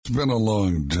been a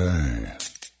long day.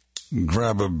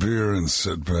 Grab a beer and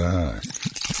sit back.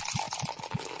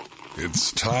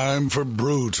 It's time for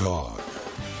Brew Talk.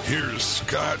 Here's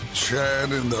Scott,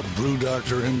 Chad, and the Brew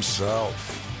Doctor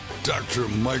himself, Dr.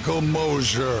 Michael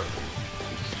Mosier.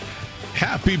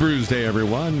 Happy Brews Day,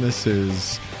 everyone. This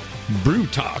is Brew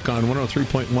Talk on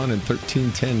 103.1 and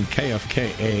 1310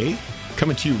 KFKA,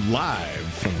 coming to you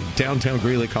live from downtown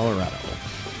Greeley, Colorado.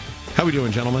 How we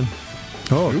doing, gentlemen?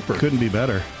 Oh, Super. Couldn't be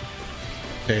better.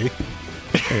 Hey.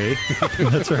 Hey,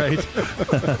 that's right.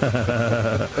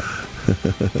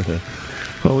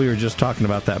 Well, we were just talking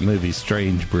about that movie,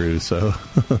 Strange Brew, so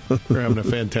We're having a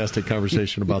fantastic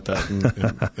conversation about that.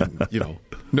 And, you know,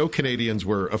 no Canadians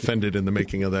were offended in the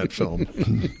making of that film.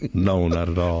 no, not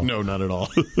at all. No, not at all.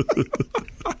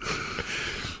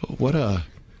 What a,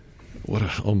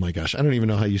 oh my gosh. I don't even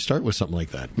know how you start with something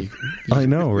like that. I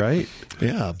know, right?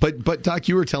 Yeah. But Doc,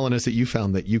 you were telling us that you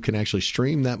found that you can actually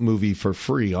stream that movie for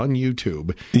free on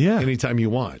YouTube anytime you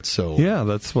want. So Yeah,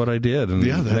 that's what I did. And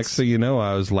next thing you know,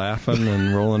 I was laughing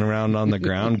and rolling around on the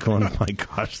ground going, oh my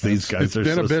gosh, these guys are so It's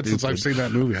been a bit stupid. since I've seen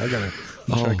that movie. I got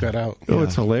to check that out. Oh,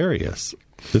 it's hilarious.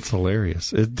 It's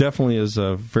hilarious. It definitely is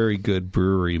a very good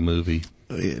brewery movie.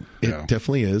 It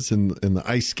definitely is, and the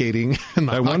ice skating and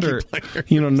the I hockey wonder,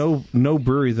 players. no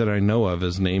brewery that I know of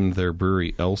has named their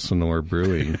brewery Elsinore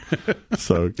Brewing.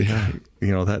 So,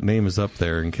 that name is up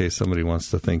there in case somebody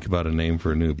wants to think about a name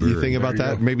for a new brewery. You think about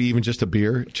that? Maybe even just a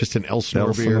beer, just an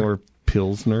Elsinore beer.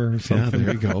 Pilsner or something. Yeah,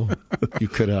 there you go. You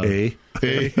could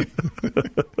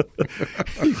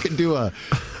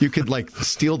you could like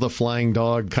steal the flying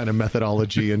dog kind of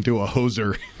methodology and do a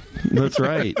hoser. That's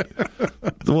right.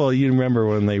 Well, you remember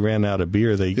when they ran out of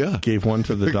beer, they gave one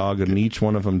to the dog, and each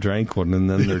one of them drank one, and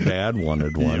then their dad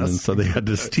wanted one, and so they had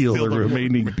to steal the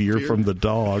remaining beer from the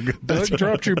dog. Doug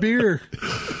dropped your beer.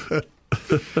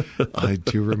 I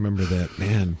do remember that,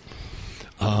 man.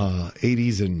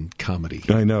 80s and comedy.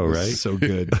 I know, right? So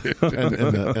good.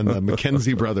 and the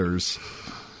Mackenzie brothers.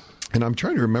 And I'm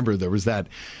trying to remember, there was that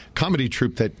comedy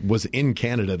troupe that was in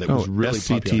Canada that was really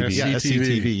popular. SCTV. Yeah,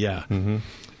 SCTV, yeah. Mm-hmm.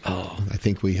 Oh, I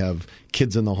think we have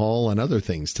Kids in the Hall and other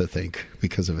things to thank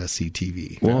because of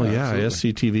SCTV. Well,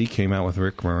 SCTV came out with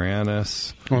Rick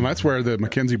Moranis. Well, and that's where the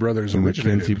Mackenzie brothers The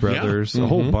originated. Mackenzie brothers. A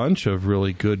whole bunch of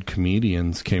really good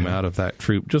comedians came out of that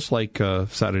troupe, just like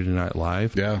Saturday Night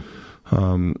Live. Yeah.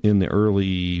 In the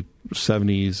early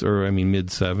 70s, mid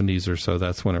 70s or so,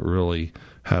 that's when it really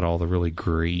had all the really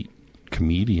great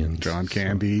comedians. John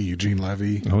Candy, Eugene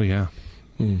Levy. Oh, yeah.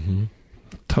 Mm-hmm.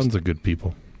 Tons of good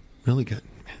people. Really good.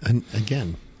 And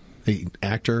again, an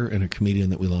actor and a comedian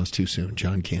that we lost too soon,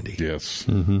 John Candy. Yes.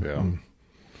 Mm-hmm. Yeah.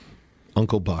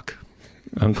 Uncle Buck.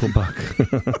 Uncle Buck.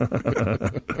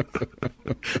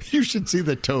 You should see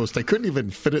the toast. I couldn't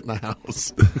even fit it in the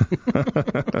house.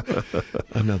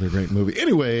 Another great movie.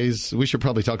 Anyways, we should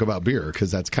probably talk about beer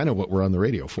because that's kind of what we're on the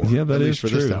radio for. Yeah, that is for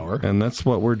true. This hour. And that's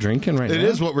what we're drinking right now. It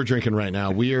is what we're drinking right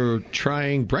now. We are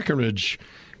trying Breckenridge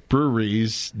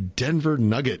Brewery's Denver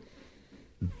Nugget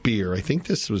beer. I think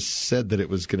this was said that it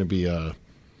was going to be a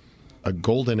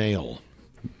golden ale.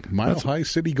 Mile High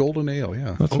City Golden Ale,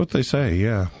 yeah. That's what they say,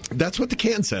 yeah. That's what the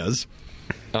can says.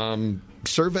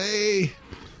 Survey.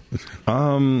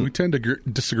 We tend to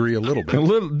disagree a little bit. A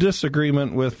little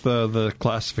disagreement with the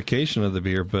classification of the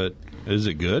beer, but is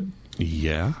it good?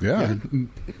 Yeah. Yeah.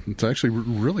 It's actually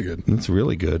really good. It's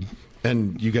really good.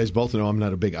 And you guys both know I'm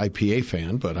not a big IPA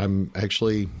fan, but I'm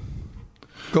actually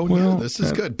going, this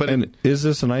is good. But is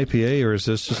this an IPA or is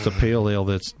this just a pale ale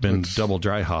that's been double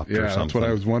dry hopped or something? That's what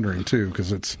I was wondering, too,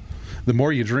 because it's the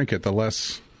more you drink it, the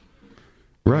less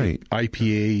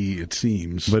IPA it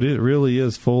seems. But it really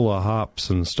is full of hops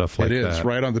and stuff like that. It is,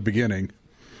 right on the beginning.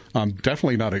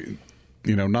 Definitely not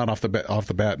not off the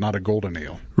bat, not a golden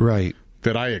ale. Right.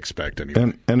 That I expect,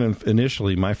 anyway. And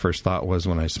initially, my first thought was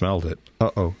when I smelled it,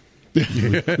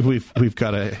 we've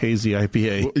got a hazy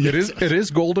IPA. Well, it is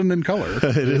golden in color.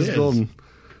 It is golden.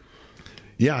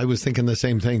 Yeah, I was thinking the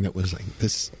same thing. That was like,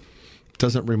 this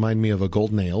doesn't remind me of a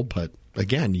golden ale, but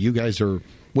again, you guys are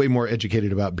way more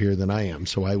educated about beer than I am,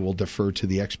 so I will defer to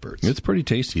the experts. It's pretty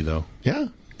tasty, though. Yeah.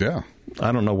 Yeah.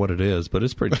 I don't know what it is, but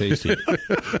it's pretty tasty.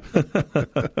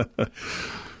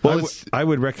 Well, I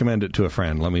would recommend it to a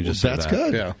friend. Let me just say that. That's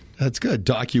good. Yeah. That's good.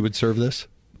 Doc, you would serve this?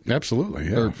 Absolutely,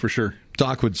 yeah, for sure.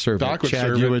 Doc would serve Doc it. would Chad,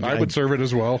 serve you it. I would serve it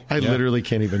as well. I literally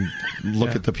can't even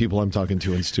look at the people I'm talking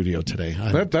to in studio today.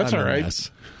 That's all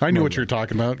right. I knew what you were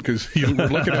talking about because you were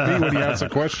looking at me when you asked the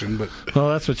question. But well,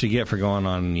 that's what you get for going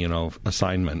on,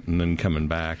 assignment and then coming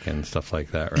back and stuff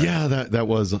like that, right? Yeah, that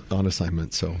was on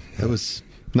assignment, so that was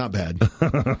not bad.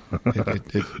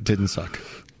 It didn't suck.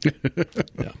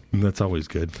 Yeah, that's always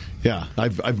good. Yeah,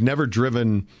 I've never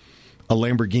driven a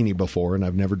Lamborghini before, and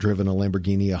I've never driven a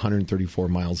Lamborghini 134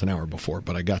 miles an hour before,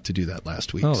 but I got to do that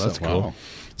last week. Oh, that's cool. Wow.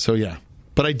 So yeah,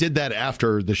 but I did that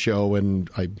after the show, and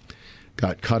I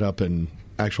got caught up in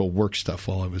actual work stuff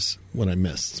when I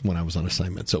was on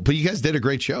assignment. So, but you guys did a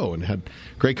great show and had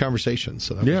great conversations.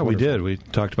 So that was we did. We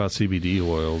talked about CBD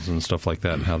oils and stuff like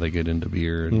that, and how they get into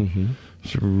beer. And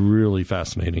it's really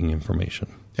fascinating information.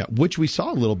 Yeah, which we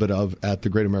saw a little bit of at the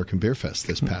Great American Beer Fest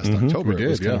this past October. We It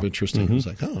was did, kind of yeah. interesting. It was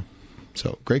like,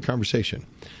 so great conversation.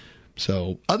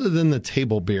 So other than the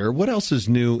table beer, what else is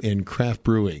new in craft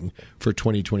brewing for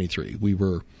 2023? We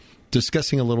were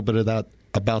discussing a little bit of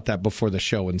about that before the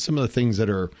show and some of the things that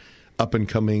are up and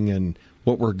coming and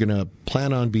what we're going to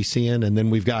plan on be seeing. And then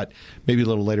we've got, maybe a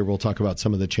little later, we'll talk about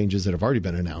some of the changes that have already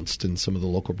been announced in some of the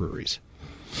local breweries.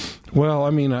 Well, I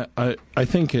mean, I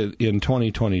think in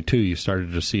 2022 you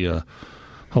started to see a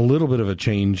little bit of a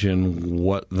change in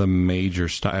what the major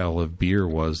style of beer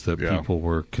was that people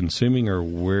were consuming or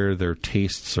where their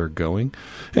tastes are going.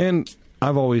 And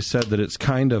I've always said that it's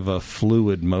kind of a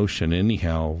fluid motion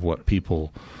anyhow, what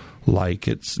people like.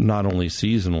 It's not only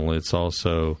seasonal, it's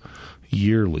also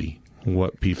yearly,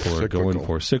 what people are going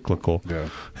for, cyclical. Yeah.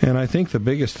 And I think the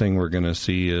biggest thing we're going to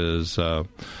see is a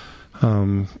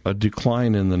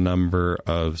decline in the number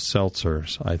of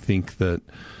seltzers. I think that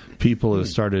people have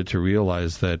started to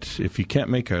realize that if you can't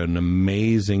make an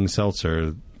amazing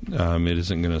seltzer, it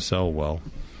isn't going to sell well.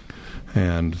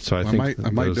 And so I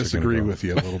might disagree with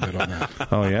you a little bit on that.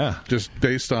 Oh, yeah. Just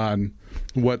based on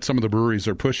what some of the breweries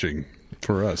are pushing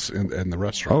for us in the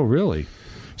restaurant. Oh, really?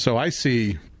 So I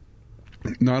see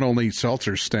not only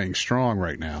seltzers staying strong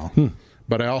right now,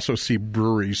 but I also see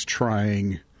breweries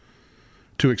trying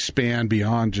to expand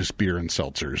beyond just beer and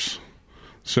seltzers.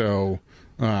 So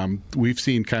we've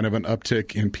seen kind of an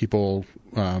uptick in people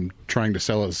trying to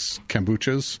sell us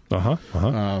kombuchas.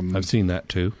 I've seen that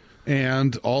too.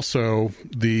 And also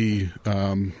the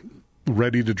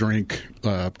ready-to-drink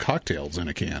cocktails in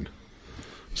a can.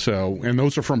 So, and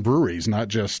those are from breweries, not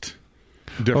just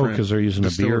different. Oh, because they're using a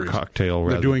beer cocktail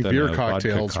rather They're doing than beer a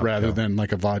cocktails vodka rather cocktail. than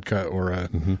like a vodka or a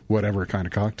whatever kind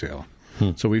of cocktail.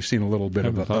 So we've seen a little bit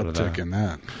of an uptick in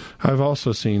that. I've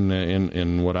also seen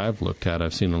in what I've looked at,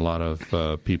 I've seen a lot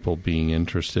of people being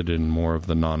interested in more of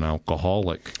the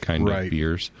non-alcoholic kind of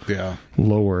beers. Yeah.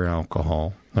 Lower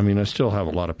alcohol. I mean, I still have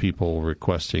a lot of people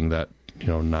requesting that,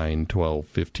 9,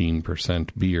 12, 15%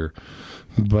 beer,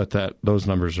 but those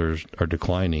numbers are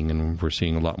declining, and we're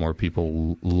seeing a lot more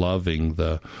people loving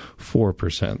the 4%,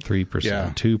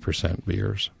 3%, 2%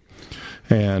 beers.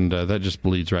 And that just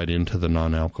bleeds right into the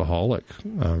non-alcoholic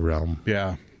realm.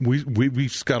 Yeah,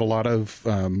 we've got a lot of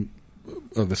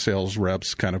the sales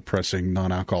reps kind of pressing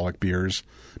non-alcoholic beers,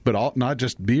 but not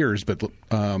just beers, but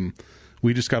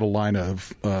we just got a line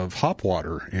of hop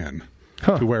water in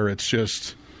to where it's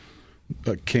just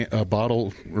a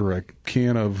bottle or a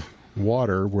can of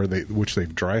water which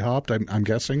they've dry hopped. I'm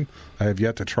guessing. I have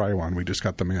yet to try one. We just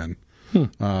got them in,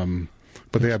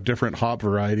 but they have different hop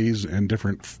varieties and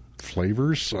different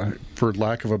flavors, for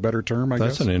lack of a better term, I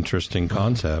guess. That's an interesting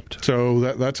concept. So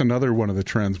that's another one of the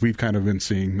trends we've kind of been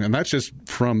seeing, and that's just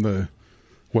from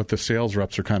what the sales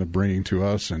reps are kind of bringing to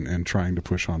us and trying to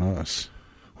push on us.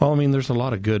 Well, I mean, there's a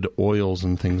lot of good oils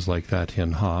and things like that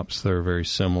in hops. They're very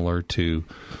similar to,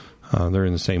 they're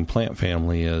in the same plant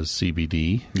family as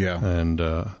CBD and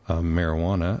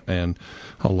marijuana, and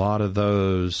a lot of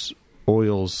those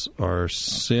oils are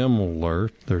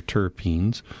similar. They're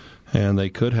terpenes, and they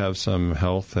could have some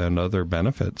health and other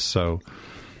benefits. So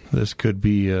this could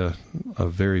be a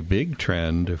very big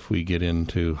trend if we get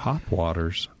into hop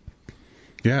waters.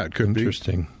 Yeah, it could be.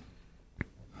 Interesting.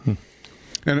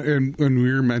 And when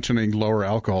we were mentioning lower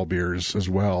alcohol beers as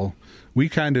well, we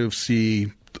kind of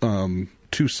see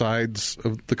two sides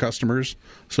of the customers.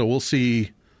 So we'll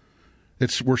see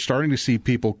we're starting to see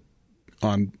people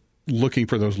looking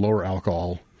for those lower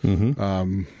alcohol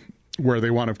where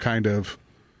they want to kind of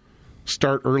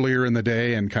start earlier in the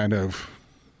day and kind of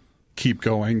keep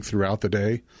going throughout the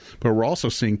day. But we're also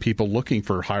seeing people looking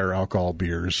for higher alcohol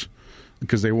beers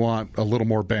because they want a little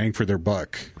more bang for their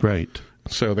buck. Right.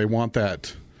 So they want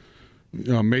that.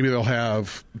 Maybe they'll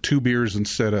have 2 beers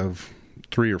instead of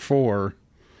 3 or 4,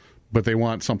 but they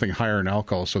want something higher in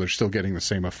alcohol, so they're still getting the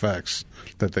same effects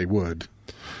that they would.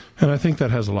 And I think that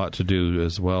has a lot to do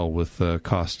as well with the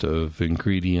cost of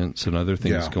ingredients and other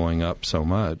things going up so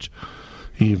much.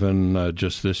 Even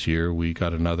just this year, we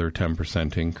got another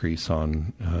 10% increase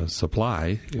on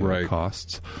supply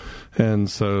costs. And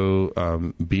so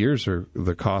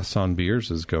the costs on beers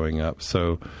is going up.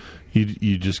 So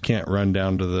you just can't run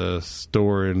down to the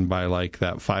store and buy like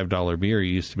that $5 beer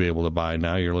you used to be able to buy.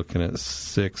 Now you're looking at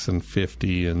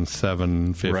 $6.50 and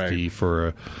 $7.50 for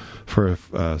a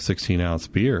 16-ounce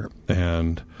beer,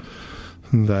 and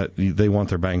that they want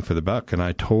their bang for the buck, and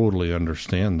I totally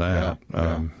understand that.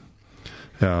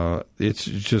 It's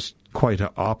just quite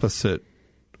opposite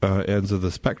ends of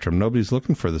the spectrum. Nobody's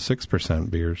looking for the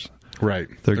 6% beers. Right.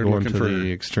 They're going to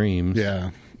the extremes.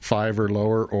 Yeah, 5 or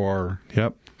lower or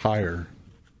higher.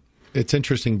 It's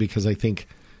interesting because I think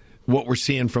what we're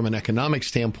seeing from an economic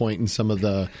standpoint and some of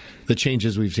the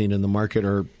changes we've seen in the market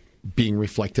are being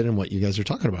reflected in what you guys are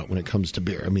talking about when it comes to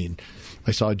beer. I mean,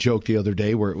 I saw a joke the other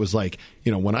day where it was like,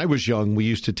 when I was young, we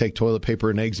used to take toilet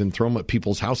paper and eggs and throw them at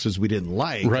people's houses we didn't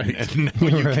like. Right. And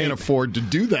now you can't afford to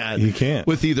do that. You can't.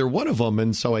 With either one of them.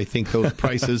 And so I think those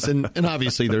prices, and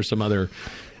obviously there's some other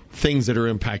things that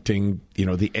are impacting,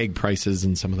 the egg prices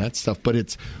and some of that stuff.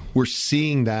 But we're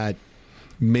seeing that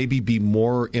maybe be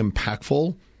more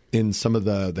impactful in some of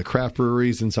the craft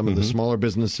breweries and some of the smaller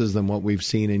businesses than what we've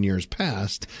seen in years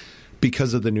past,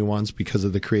 because of the nuance, because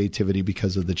of the creativity,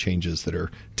 because of the changes that are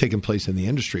taking place in the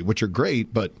industry, which are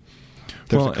great, but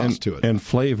there's a cost to it. And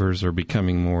flavors are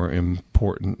becoming more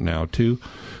important now, too.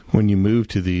 When you move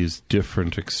to these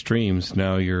different extremes,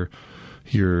 now you're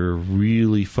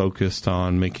really focused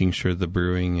on making sure the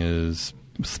brewing is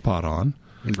spot on.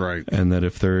 Right. And that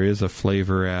if there is a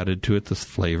flavor added to it, this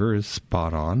flavor is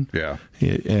spot on. Yeah.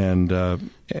 And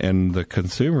the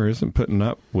consumer isn't putting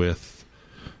up with,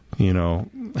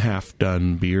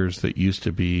 half-done beers that used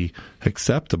to be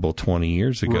acceptable 20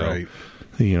 years ago. Right.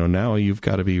 Now you've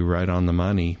got to be right on the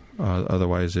money.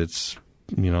 Otherwise, it's,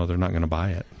 they're not going to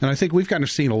buy it. And I think we've kind of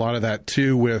seen a lot of that,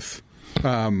 too, with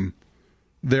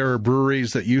there are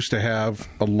breweries that used to have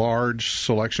a large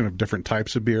selection of different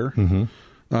types of beer. Mm-hmm.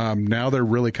 Now they're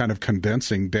really kind of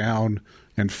condensing down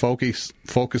and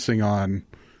focusing on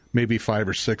maybe 5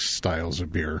 or 6 styles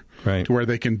of beer, right, to where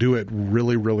they can do it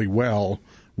really, really well,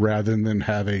 rather than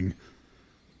having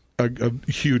a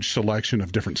huge selection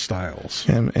of different styles.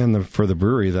 And for the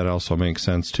brewery, that also makes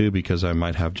sense, too, because I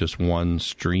might have just one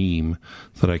stream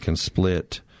that I can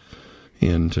split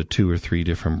into 2 or 3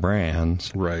 different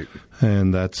brands. Right.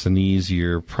 And that's an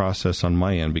easier process on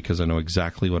my end because I know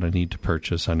exactly what I need to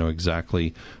purchase. I know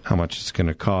exactly how much it's going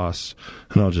to cost,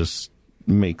 and I'll just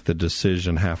make the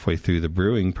decision halfway through the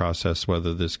brewing process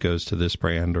whether this goes to this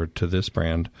brand or to this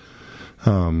brand.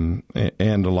 And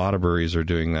a lot of breweries are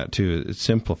doing that too. It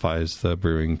simplifies the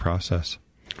brewing process.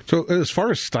 So as far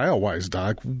as style-wise,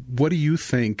 Doc, what do you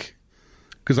think?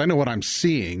 Because I know what I'm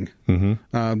seeing.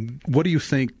 Mm-hmm. What do you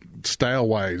think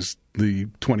style-wise the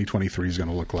 2023 is going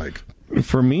to look like?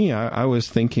 For me, I was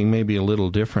thinking maybe a little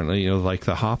differently. Like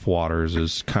the hop waters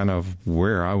is kind of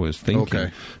where I was thinking.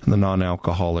 Okay. And the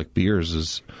non-alcoholic beers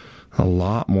is a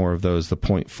lot more of those, the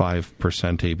 0.5%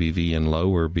 ABV and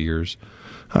lower beers.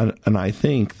 And I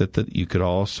think that you could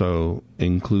also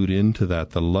include into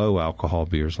that the low alcohol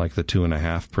beers, like the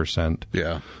 2.5%.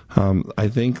 Yeah. I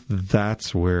think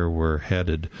that's where we're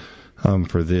headed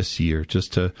for this year.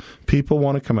 People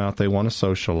want to come out, they want to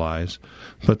socialize,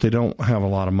 but they don't have a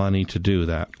lot of money to do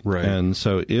that. Right. And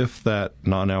so if that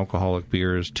non-alcoholic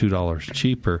beer is $2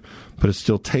 cheaper, but it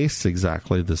still tastes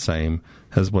exactly the same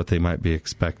as what they might be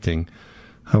expecting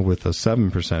with a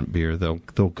 7% beer,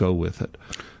 they'll go with it.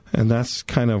 And that's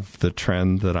kind of the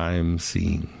trend that I'm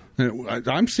seeing.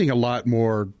 I'm seeing a lot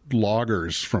more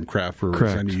lagers from craft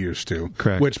breweries than you used to.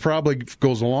 Correct. Which probably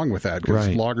goes along with that, because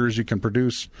right. lagers you can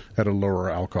produce at a lower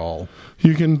alcohol.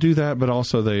 You can do that, but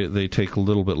also they take a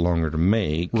little bit longer to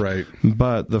make. Right.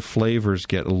 But the flavors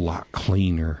get a lot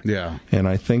cleaner. Yeah. And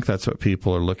I think that's what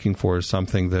people are looking for, is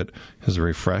something that is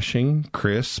refreshing,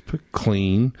 crisp,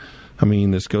 clean. I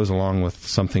mean, this goes along with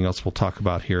something else we'll talk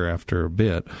about here after a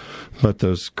bit. But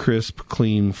those crisp,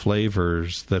 clean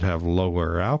flavors that have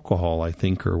lower alcohol, I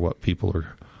think, are what people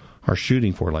are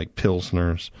shooting for, like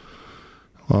Pilsners,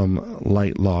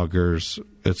 light lagers,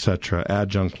 etc.,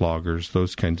 adjunct lagers,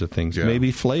 those kinds of things. Yeah.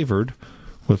 Maybe flavored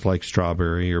with like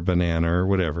strawberry or banana or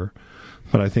whatever.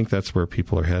 But I think that's where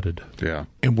people are headed. Yeah.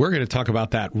 And we're going to talk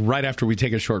about that right after we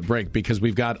take a short break, because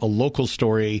we've got a local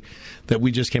story that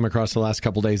we just came across the last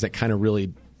couple of days that kind of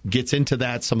really gets into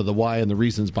that, some of the why and the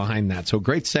reasons behind that. So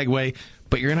great segue,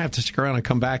 but you're going to have to stick around and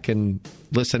come back and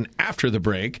listen after the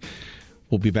break.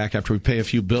 We'll be back after we pay a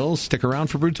few bills. Stick around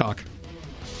for Brew Talk.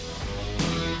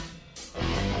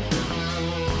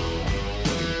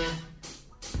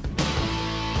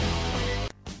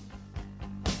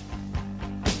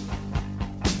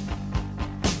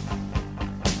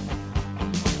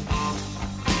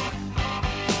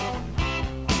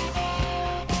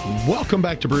 Welcome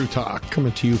back to Brew Talk,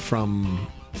 coming to you from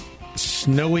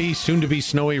snowy, soon-to-be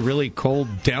snowy, really cold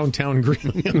downtown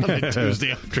Greeley on a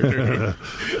Tuesday afternoon.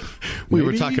 We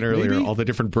were talking earlier, all the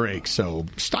different breaks, so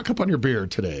stock up on your beer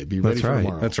today. Be ready for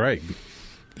tomorrow. That's right.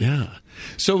 Yeah.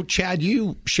 So, Chad,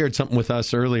 you shared something with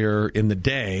us earlier in the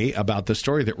day about the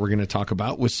story that we're going to talk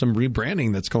about with some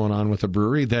rebranding that's going on with a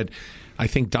brewery that I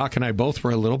think Doc and I both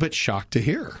were a little bit shocked to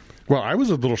hear. Well, I was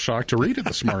a little shocked to read it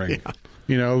this morning.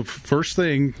 Yeah. First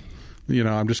thing,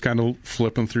 I'm just kind of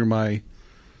flipping through my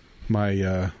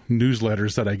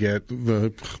newsletters that I get,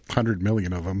 the 100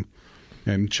 million of them,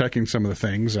 and checking some of the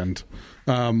things. And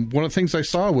one of the things I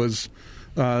saw was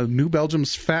New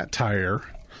Belgium's Fat Tire,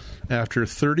 after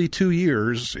 32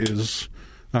 years, is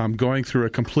going through a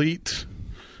complete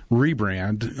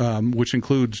rebrand, which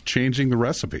includes changing the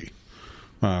recipe.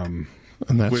 And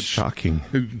that's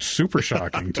shocking. Super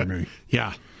shocking to me.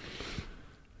 Yeah.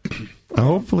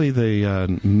 Hopefully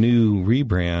the new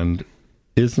rebrand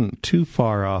isn't too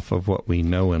far off of what we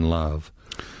know and love.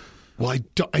 Well,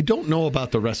 I don't know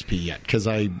about the recipe yet because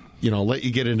I'll let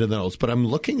you get into those. But I'm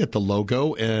looking at the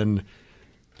logo, and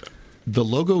the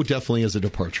logo definitely is a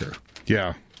departure.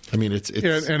 Yeah. I mean, it's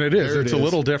and it is. It's a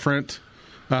little different.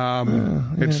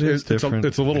 It's different.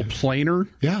 It's a little plainer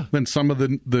than some of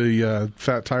the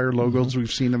Fat Tire logos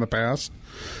we've seen in the past.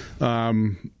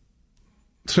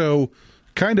 So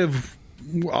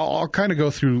I'll kind of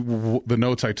go through the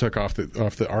notes I took off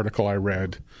the article I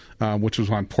read, which was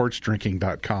on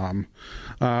porchdrinking.com.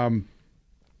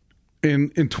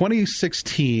 In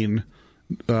 2016,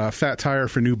 Fat Tire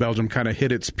for New Belgium kind of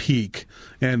hit its peak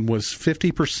and was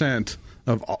 50%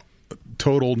 of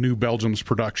total New Belgium's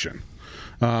production.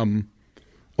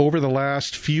 Over the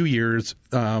last few years,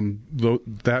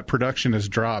 that production has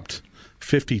dropped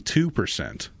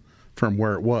 52% from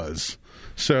where it was.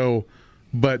 So,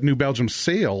 but New Belgium's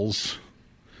sales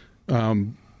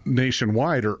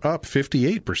nationwide are up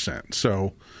 58%.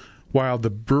 So, while the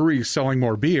brewery is selling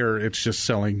more beer, it's just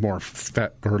selling more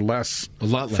fat or less, a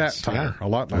lot less Fat Tire, yeah. a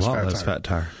lot less Fat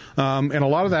Tire. And a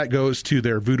lot of that goes to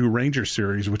their Voodoo Ranger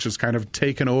series, which has kind of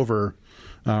taken over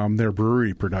their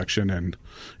brewery production. And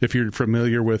if you're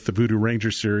familiar with the Voodoo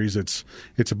Ranger series, it's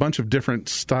a bunch of different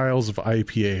styles of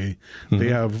IPA. Mm-hmm. They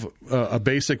have a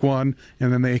basic one,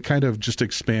 and then they kind of just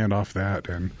expand off that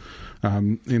and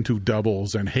into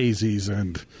doubles and hazies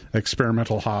and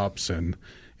experimental hops and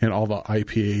all the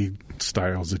IPA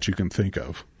styles that you can think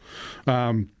of.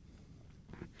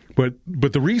 But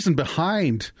the reason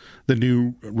behind the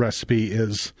new recipe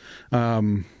is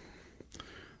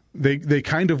they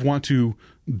kind of want to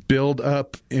build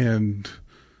up and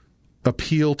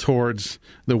appeal towards,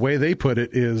 the way they put it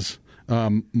is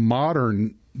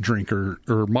modern drinker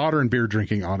or modern beer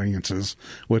drinking audiences,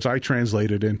 which I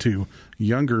translated into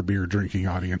younger beer drinking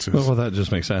audiences. Well, that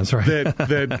just makes sense, right?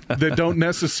 that don't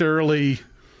necessarily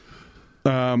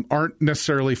aren't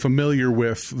necessarily familiar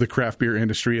with the craft beer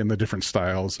industry and the different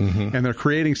styles, mm-hmm. and they're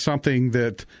creating something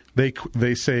that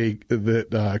they say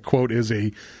that quote is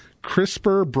a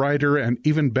crisper, brighter, and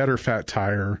even better Fat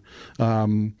Tire,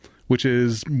 which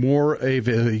is more of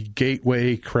a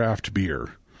gateway craft beer.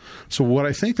 So what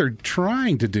I think they're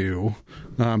trying to do,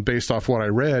 based off what I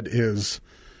read, is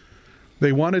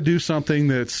they want to do something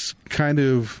that's kind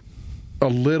of a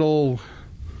little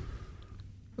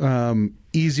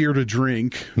easier to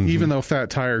drink, mm-hmm. even though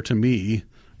Fat Tire to me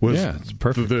was it's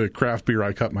perfect. The craft beer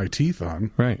I cut my teeth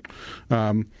on. Right.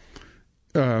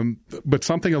 But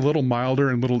something a little milder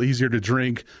and a little easier to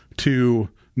drink to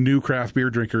new craft beer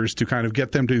drinkers, to kind of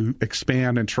get them to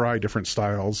expand and try different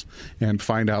styles and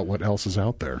find out what else is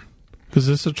out there. Is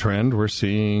this a trend we're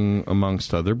seeing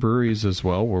amongst other breweries as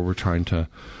well, where we're trying to,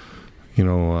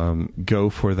 go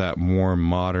for that more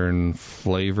modern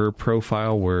flavor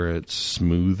profile where it's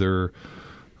smoother,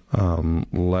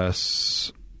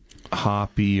 less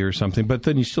hoppy or something, but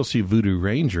then you still see Voodoo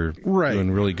Ranger doing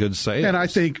really good sales. And I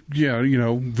think,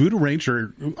 Voodoo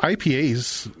Ranger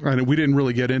IPAs, and we didn't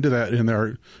really get into that in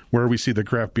there where we see the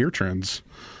craft beer trends.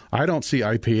 I don't see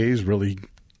IPAs really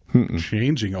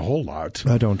changing a whole lot.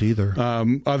 I don't either.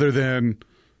 Other than,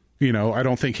 I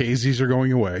don't think hazies are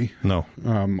going away. No.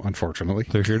 Unfortunately.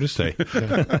 They're here to stay.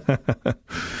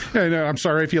 And I'm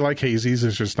sorry if you like hazies.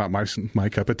 It's just not my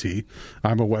cup of tea.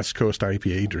 I'm a West Coast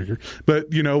IPA drinker. But,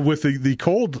 with the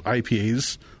cold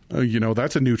IPAs,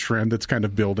 that's a new trend that's kind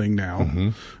of building now.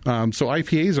 Mm-hmm. So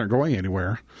IPAs aren't going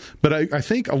anywhere. But I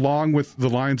think along with the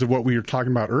lines of what we were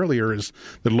talking about earlier is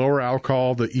the lower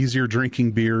alcohol, the easier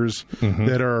drinking beers mm-hmm.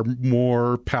 that are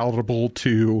more palatable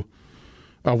to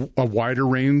a wider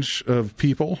range of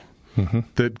people.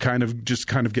 that kind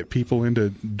of get people into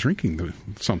drinking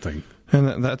something.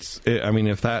 And that's, I mean,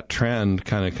 if that trend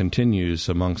kind of continues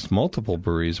amongst multiple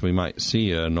breweries, we might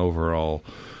see an overall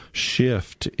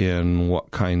shift in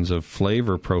what kinds of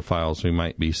flavor profiles we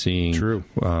might be seeing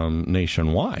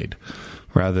nationwide,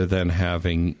 rather than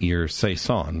having your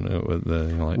Saison,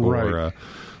 or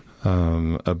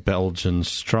a Belgian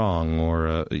Strong,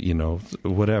 or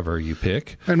whatever you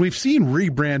pick. And we've seen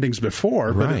rebrandings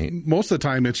before, but most of the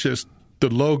time it's just the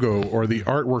logo or the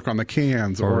artwork on the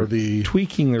cans or the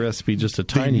tweaking the recipe just a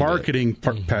tiny marketing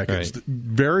package. Right.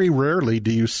 Very rarely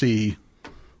do you see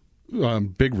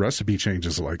big recipe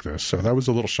changes like this. So that was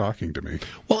a little shocking to me.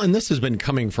 Well, and this has been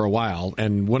coming for a while.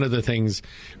 And one of the things,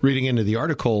 reading into the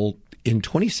article, in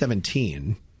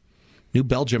 2017, New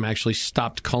Belgium actually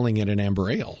stopped calling it an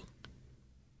amber ale.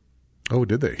 Oh,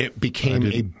 did they? It became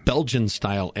a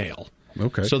Belgian-style ale.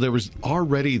 Okay. So there was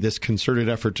already this concerted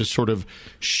effort to sort of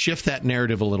shift that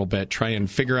narrative a little bit, try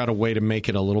and figure out a way to make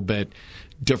it a little bit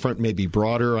different, maybe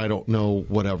broader, I don't know,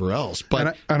 whatever else.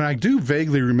 But and I do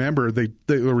vaguely remember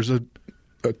there was a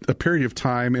period of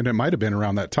time, and it might have been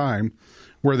around that time,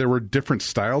 where there were different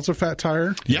styles of Fat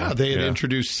Tire. Yeah, they had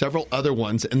introduced several other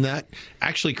ones, and that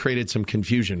actually created some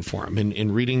confusion for them.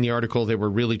 In reading the article, they were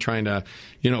really trying to,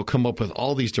 come up with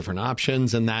all these different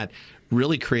options, and that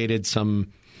really created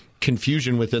some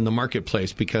confusion within the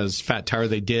marketplace, because Fat Tire,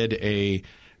 they did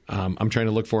I'm trying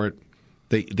to look for it,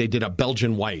 they did a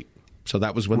Belgian White. So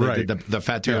that was when they did the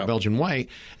Fat Tire Belgian White,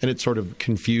 and it sort of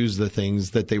confused the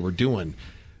things that they were doing.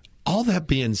 All that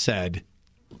being said,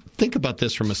 think about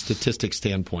this from a statistic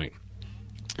standpoint,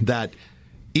 that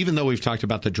even though we've talked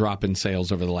about the drop in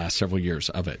sales over the last several years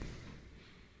of it,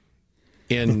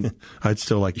 I'd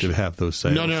still like to have those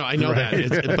sales. No, I know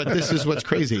that. But this is what's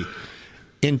crazy.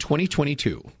 In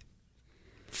 2022,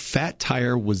 Fat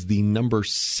Tire was the number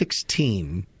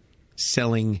 16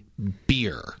 selling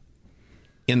beer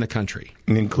in the country.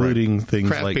 Including things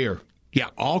craft like beer. Yeah,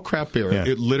 all craft beer. Yeah.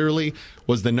 It literally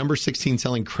was the number 16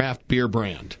 selling craft beer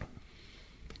brand.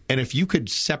 And if you could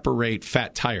separate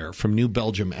Fat Tire from New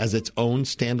Belgium as its own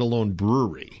standalone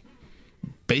brewery,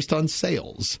 based on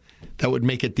sales, that would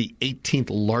make it the 18th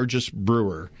largest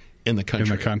brewer in the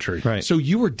country. Right. So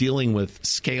you were dealing with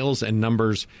scales and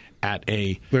numbers at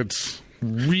that's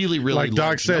really, really like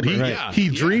Doc said, he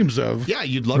dreams of. Yeah,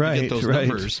 you'd love to get those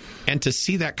numbers. And to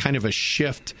see that kind of a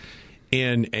shift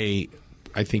in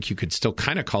I think you could still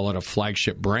kind of call it a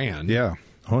flagship brand. Yeah.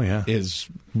 Oh, yeah. Is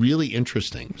really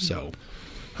interesting. So,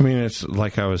 I mean, it's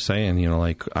like I was saying,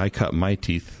 like I cut my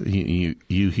teeth. You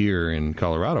here in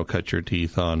Colorado cut your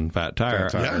teeth on Fat Tire.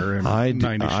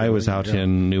 I was out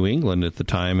in New England at the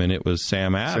time, and it was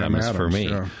Sam Adams for me.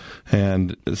 Yeah.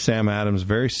 And Sam Adams,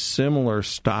 very similar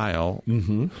style,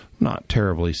 not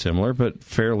terribly similar, but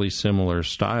fairly similar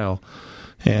style.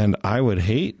 And I would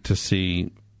hate to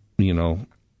see,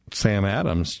 Sam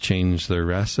Adams change their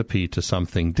recipe to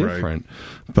something different.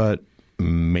 Right. But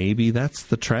maybe that's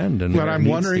the trend. But I'm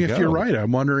wondering if you're right.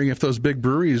 I'm wondering if those big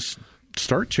breweries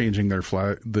start changing their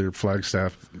flagship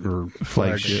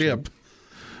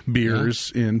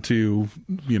beers into,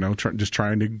 just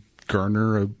trying to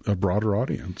garner a broader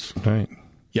audience. Right.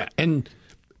 Yeah, and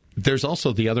there's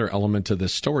also the other element to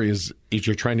this story is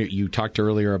you talked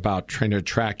earlier about trying to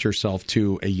attract yourself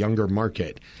to a younger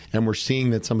market. And we're seeing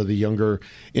that some of the younger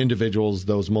individuals,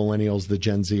 those millennials, the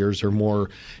Gen Zers, are more,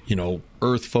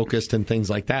 earth focused and things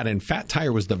like that. And Fat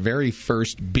Tire was the very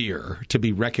first beer to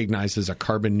be recognized as a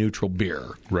carbon neutral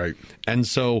beer. Right. And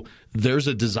so there's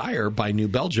a desire by New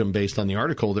Belgium, based on the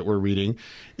article that we're reading,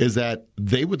 is that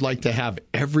they would like to have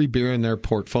every beer in their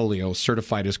portfolio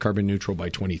certified as carbon neutral by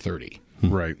 2030.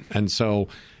 Right. And so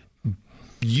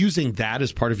using that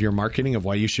as part of your marketing of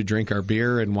why you should drink our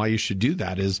beer and why you should do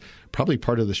that is probably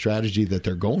part of the strategy that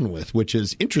they're going with, which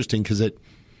is interesting because it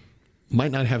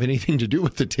might not have anything to do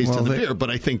with the taste of the beer,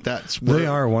 but I think that's where they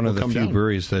are one of the few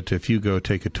breweries that if you go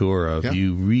take a tour of,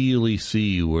 you really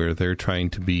see where they're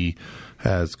trying to be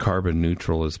as carbon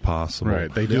neutral as possible.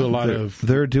 Right. They do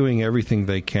They're doing everything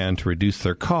they can to reduce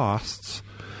their costs.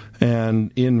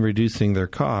 And in reducing their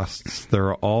costs,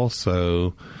 they're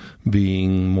also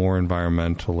being more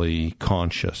environmentally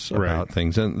conscious about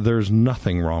things. And there's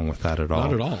nothing wrong with that at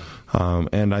all. Not at all.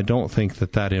 And I don't think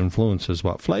that influences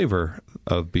what flavor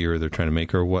of beer they're trying to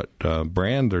make or what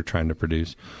brand they're trying to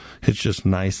produce. It's just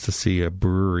nice to see a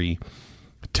brewery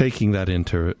taking that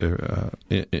into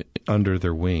under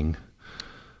their wing.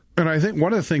 And I think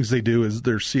one of the things they do is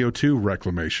their CO2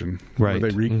 reclamation. Right.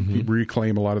 Where they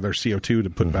reclaim a lot of their CO2 to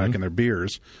put back in their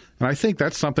beers. And I think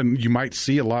that's something you might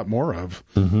see a lot more of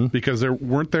because there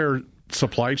weren't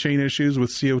supply chain issues with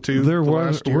CO2? There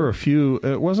were a few.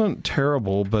 It wasn't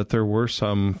terrible, but there were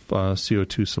some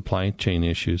CO2 supply chain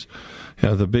issues.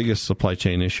 The biggest supply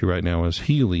chain issue right now is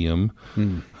helium,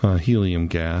 helium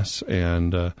gas,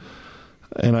 and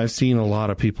I've seen a lot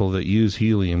of people that use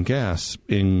helium gas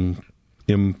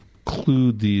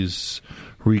include these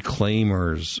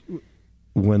reclaimers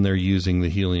when they're using the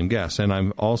helium gas. And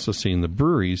I've also seen the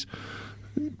breweries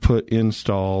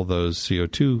install those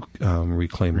CO2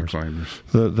 reclaimers.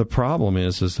 The problem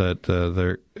is that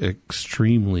they're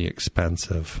extremely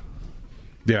expensive.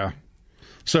 Yeah.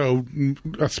 So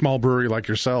a small brewery like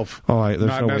yourself, there's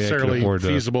not no way necessarily I could afford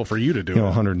feasible for you to do it.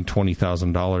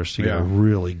 $120,000 to get a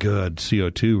really good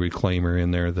CO2 reclaimer in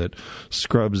there that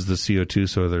scrubs the CO2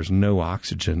 so there's no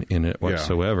oxygen in it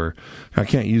whatsoever. I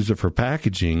can't use it for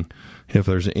packaging if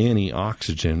there's any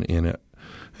oxygen in it,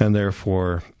 and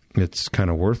therefore it's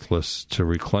kind of worthless to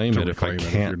reclaim it if I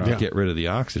can't get rid of the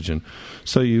oxygen.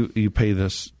 So you pay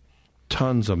this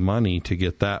tons of money to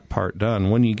get that part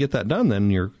done. When you get that done, then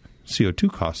your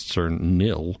CO2 costs are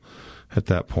nil at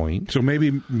that point. So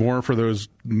maybe more for those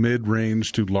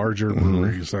mid-range to larger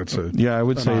breweries. That's I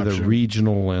would say option. The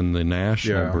regional and the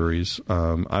national breweries.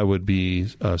 I would be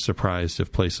surprised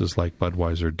if places like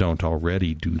Budweiser don't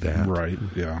already do that. Right.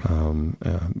 Yeah.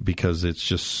 Because it's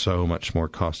just so much more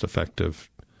cost-effective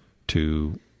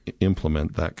to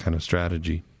implement that kind of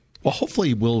strategy. Well,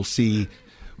 hopefully we'll see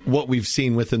what we've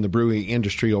seen within the brewing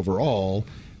industry overall,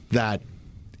 that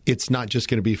it's not just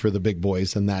going to be for the big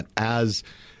boys, and that as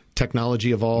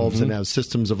technology evolves and as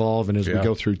systems evolve and as we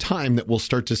go through time, that we'll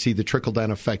start to see the trickle-down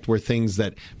effect where things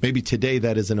that maybe today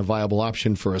that isn't a viable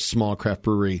option for a small craft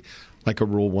brewery like a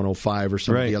Rule 105 or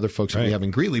some of the other folks that we have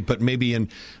in Greeley, but maybe in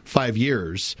 5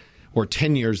 years or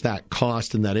 10 years, that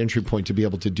cost and that entry point to be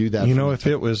able to do that. If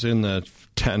it was in the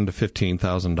 $10,000 to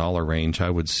 $15,000 range, I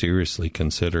would seriously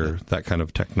consider that kind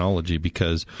of technology,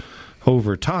 because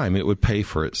over time it would pay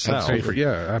for itself. Absolutely.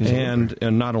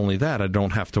 And not only that, I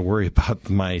don't have to worry about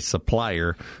my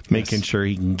supplier making sure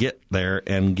he can get there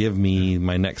and give me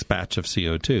my next batch of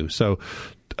CO2. So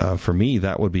for me,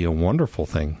 that would be a wonderful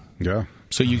thing. Yeah.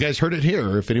 So you guys heard it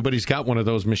here. If anybody's got one of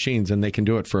those machines and they can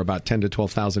do it for about $10,000 to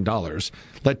 $12,000,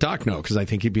 let Doc know, because I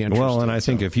think he'd be interested. Well, and I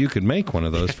think if you could make one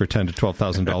of those for $10,000 to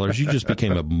 $12,000, you just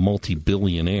became a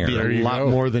multi-billionaire. Be a lot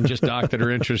more than just Doc that are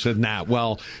interested in that.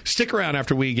 Well, stick around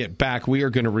after we get back. We are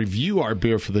going to review our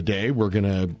beer for the day. We're going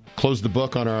to close the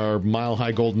book on our Mile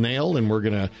High Golden Ale, and we're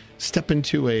going to step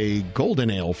into a golden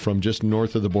ale from just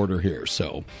north of the border here.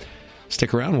 So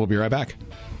stick around. We'll be right back.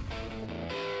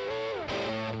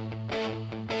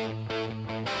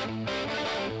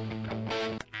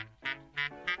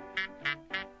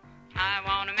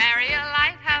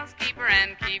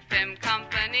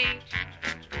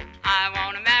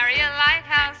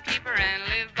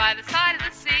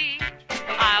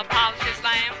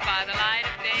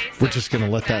 We're just going to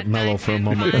let that mellow for a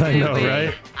moment. I know,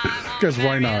 right? Because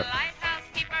why not?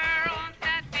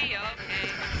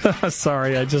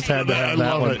 Sorry, I just had to have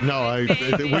that one. It. No,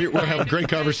 we're having great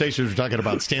conversations. We're talking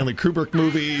about Stanley Kubrick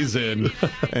movies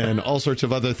and all sorts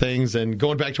of other things. And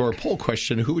going back to our poll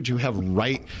question, who would you have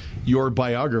write your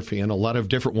biography? And a lot of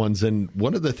different ones. And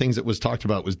one of the things that was talked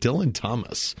about was Dylan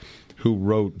Thomas, who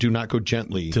wrote Do Not Go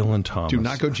Gently. Dylan Thomas. Do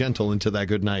Not Go Gentle Into That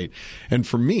Good Night. And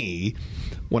for me,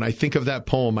 when I think of that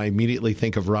poem, I immediately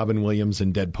think of Robin Williams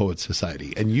and Dead Poets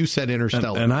Society. And you said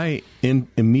Interstellar. And I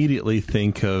immediately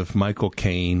think of Michael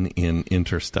Caine in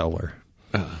Interstellar.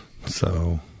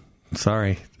 So,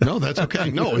 sorry. No, that's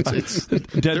okay. No, it's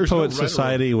Dead Poets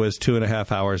Society was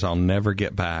 2.5 hours I'll never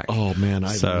get back. Oh, man.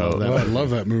 I love that. I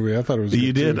love that movie. I thought it was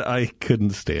You good did? Too. I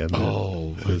couldn't stand it.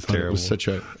 Oh, it was terrible. It was such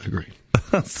a great.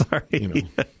 Sorry.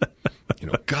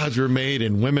 Gods were made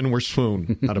and women were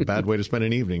swoon. Not a bad way to spend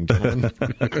an evening, Dylan.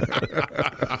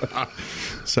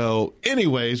 So,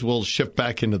 anyways, we'll shift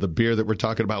back into the beer that we're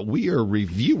talking about. We are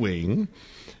reviewing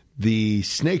the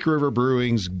Snake River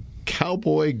Brewing's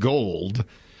Cowboy Gold,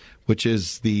 which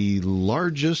is the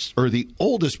largest or the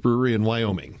oldest brewery in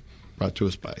Wyoming. Brought to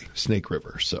us by Snake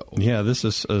River. So, yeah, this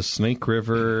is a Snake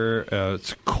River.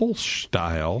 It's Kolsch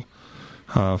style.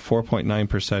 4.9%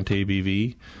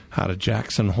 ABV out of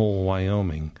Jackson Hole,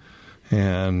 Wyoming.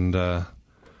 And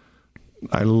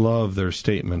I love their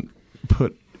statement,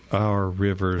 put our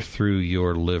river through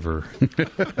your liver,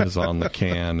 is on the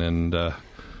can. And, the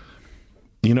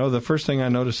first thing I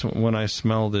notice when I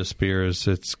smell this beer is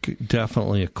it's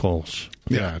definitely a Kolsch.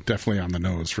 Yeah, definitely on the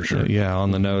nose for sure. Yeah,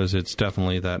 on the nose, it's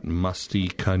definitely that musty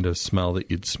kind of smell that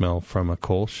you'd smell from a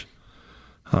Kolsch.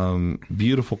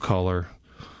 Beautiful color.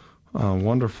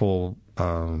 Wonderful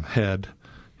head.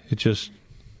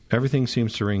 Everything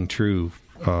seems to ring true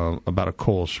about a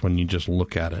Kolsch when you just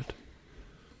look at it.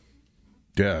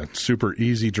 Yeah, super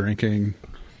easy drinking,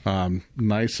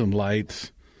 nice and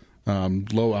light,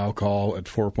 low alcohol at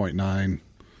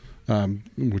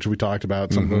 4.9, which we talked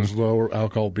about, some of those lower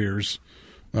alcohol beers.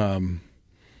 It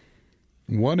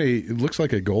looks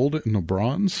like a gold and a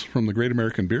bronze from the Great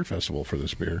American Beer Festival for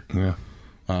this beer. Yeah.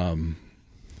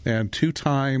 And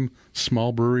 2-time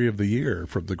Small Brewery of the Year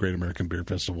from the Great American Beer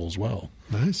Festival as well.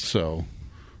 Nice. So,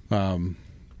 I'm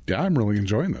really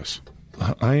enjoying this.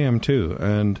 I am too.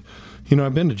 And,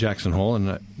 I've been to Jackson Hole,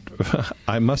 and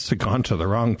I must have gone to the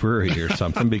wrong brewery or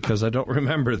something because I don't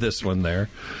remember this one there.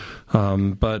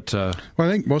 But I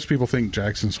think most people think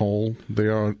Jackson's Hole, they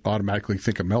automatically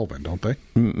think of Melvin, don't they?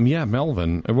 Yeah,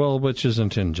 Melvin. Well, which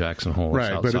isn't in Jackson Hole.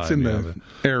 Right, but it's in the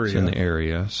area. It's in the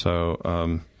area.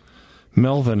 So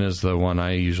Melvin is the one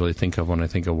I usually think of when I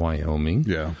think of Wyoming.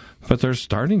 Yeah. But there's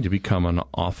starting to become an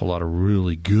awful lot of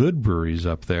really good breweries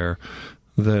up there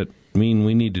that mean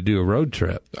we need to do a road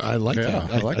trip. I like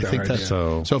that. I like that think idea. that's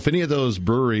So if any of those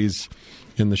breweries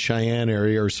in the Cheyenne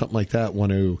area or something like that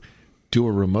want to do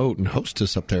a remote and host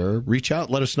us up there, reach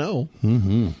out, let us know.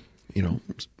 Mm-hmm.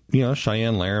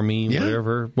 Cheyenne, Laramie,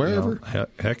 wherever.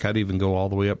 Heck, I'd even go all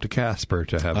the way up to Casper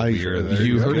to have a beer.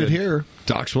 You heard it here.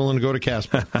 Doc's willing to go to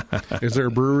Casper. Is there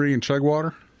a brewery in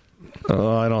Chugwater?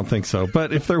 Oh, I don't think so.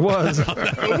 But if there was,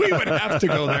 we would have to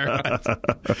go there.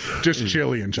 Just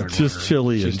chili and Chugwater. Just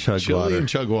chili and Chugwater. Chili and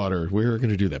Chugwater. We're going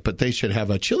to do that. But they should have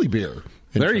a chili beer.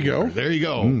 There you go. There you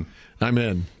go. I'm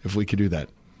in if we could do that.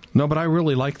 No, but I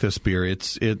really like this beer.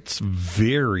 It's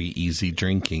very easy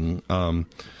drinking.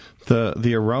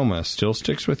 The aroma still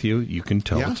sticks with you. You can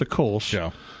tell it's a Kolsch.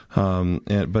 Yeah.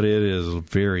 But it is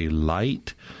very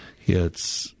light.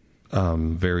 It's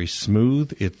very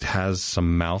smooth. It has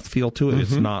some mouthfeel to it.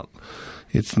 It's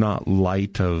not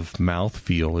light of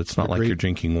mouthfeel. It's not like you're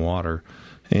drinking water.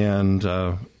 And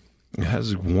it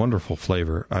has wonderful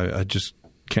flavor. I just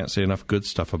can't say enough good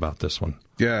stuff about this one.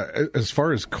 Yeah, as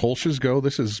far as Kolsch's go,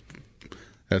 this is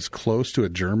as close to a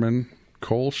German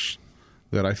Kolsch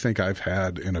that I think I've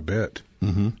had in a bit.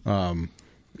 Mm-hmm.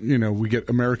 We get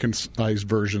Americanized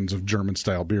versions of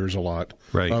German-style beers a lot,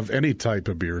 right. Of any type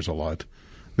of beers a lot,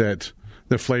 that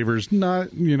the flavor's not,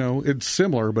 it's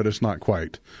similar, but it's not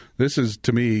quite. This is,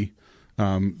 to me,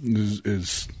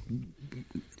 is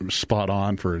spot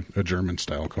on for a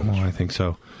German-style Kolsch. Well, I think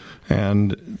so.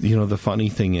 And, the funny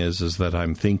thing is that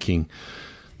I'm thinking,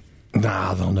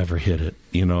 they'll never hit it.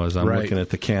 As I'm looking at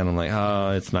the can, I'm like,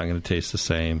 it's not going to taste the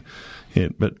same.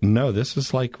 But no, this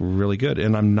is like really good.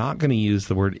 And I'm not going to use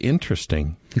the word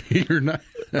interesting. You're not.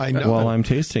 I know. While I'm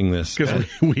tasting this. Because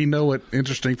we know what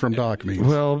interesting from Doc means.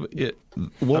 Well,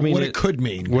 what it could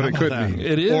mean. What it could mean.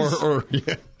 It is.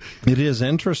 Yeah. It is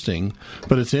interesting,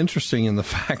 but it's interesting in the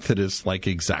fact that it's like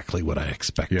exactly what I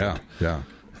expected. Yeah.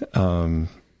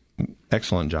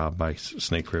 Excellent job by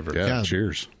Snake River. Yeah,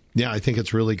 cheers. Yeah, I think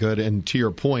it's really good. And to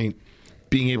your point,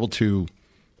 being able to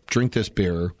drink this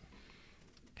beer,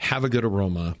 have a good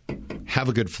aroma, have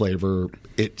a good flavor,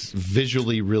 it's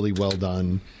visually really well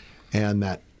done. And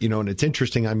that, and it's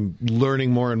interesting, I'm learning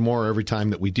more and more every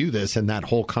time that we do this, and that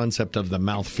whole concept of the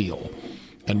mouthfeel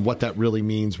and what that really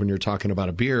means when you're talking about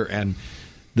a beer. And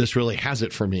this really has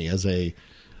it for me as a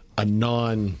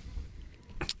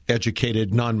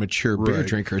non-educated, non-mature beer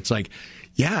drinker. It's like,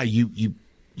 yeah, you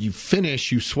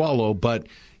finish, you swallow, but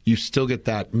you still get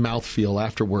that mouthfeel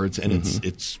afterwards, and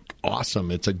it's awesome.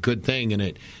 It's a good thing, and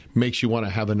it makes you want to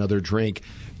have another drink.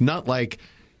 Not like,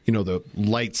 the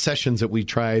light sessions that we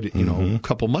tried, a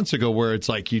couple months ago, where it's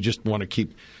like you just want to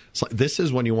keep. It's like, this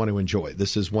is when you want to enjoy.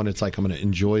 This is when it's like I'm going to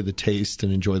enjoy the taste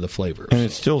and enjoy the flavors. And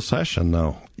it's still session,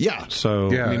 though. Yeah.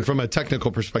 So, yeah. I mean, from a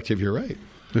technical perspective, you're right.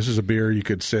 This is a beer you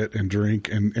could sit and drink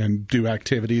and do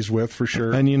activities with for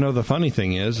sure. And the funny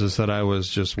thing is that I was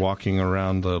just walking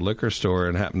around the liquor store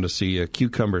and happened to see a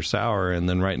cucumber sour, and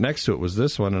then right next to it was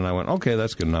this one, and I went, okay,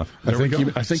 that's good enough. I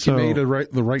think you made the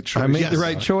right choice. I made the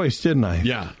right choice, didn't I?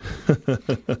 Yeah.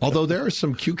 Although there are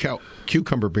some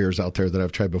cucumber beers out there that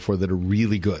I've tried before that are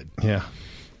really good. Yeah.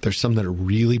 There's some that are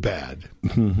really bad.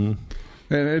 Mm-hmm. And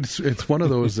it's one of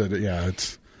those that,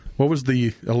 it's what was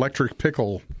the electric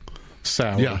pickle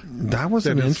sour? Yeah, that was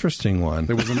an interesting one.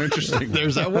 It was an interesting.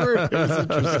 There's that word. It was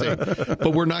interesting.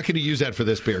 But we're not going to use that for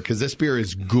this beer because this beer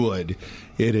is good.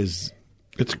 It's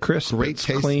crisp. Great it's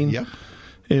taste. Clean. Yep.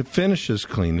 It finishes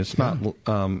clean. It's not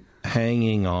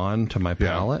hanging on to my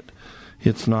palate.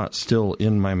 It's not still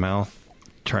in my mouth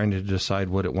trying to decide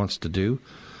what it wants to do.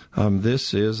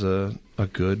 This is a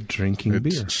good drinking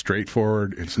beer. It's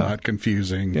straightforward. It's not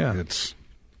confusing. Yeah. It's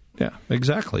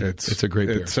exactly. It's a great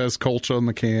beer. It says Kolsch on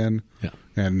the can. Yeah.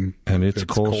 and it's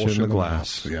Kolsch in the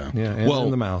glass. Yeah. And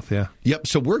in the mouth, yeah. Yep,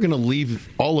 so we're going to leave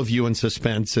all of you in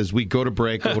suspense as we go to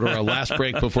break. We'll go to our last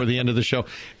break before the end of the show.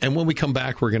 And when we come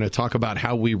back, we're going to talk about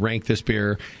how we rank this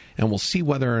beer, and we'll see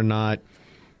whether or not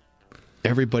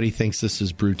everybody thinks this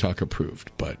is Brew Talk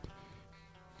approved. But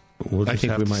I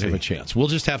think we might have a chance. We'll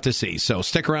just have to see. So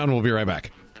stick around. We'll be right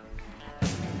back.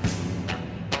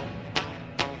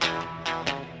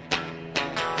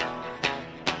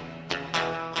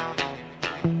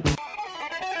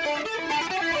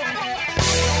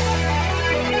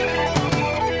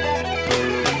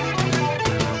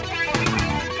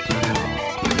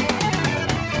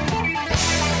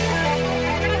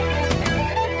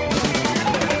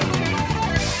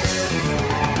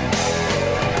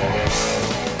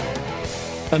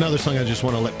 Another song I just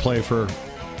want to let play for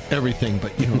everything,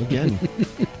 but again,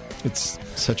 it's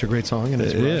such a great song, and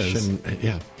it's Rush, is. And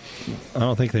yeah, I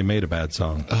don't think they made a bad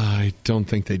song. I don't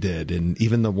think they did, and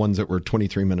even the ones that were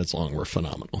 23 minutes long were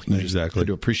phenomenal. Exactly, I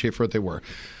do appreciate for what they were.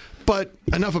 But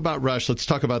enough about Rush. Let's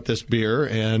talk about this beer,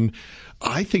 and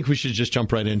I think we should just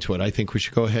jump right into it. I think we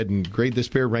should go ahead and grade this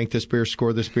beer, rank this beer,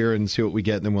 score this beer, and see what we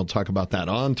get, and then we'll talk about that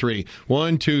on 3.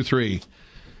 1, 2, 3.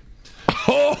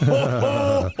 We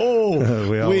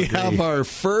have our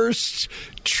first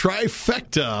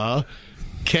trifecta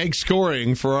keg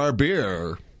scoring for our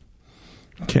beer.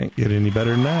 Can't get any better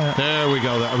than that. There we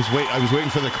go. I was waiting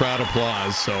for the crowd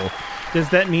applause. So, does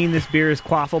that mean this beer is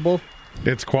quaffable?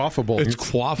 It's quaffable. It's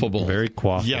quaffable. Very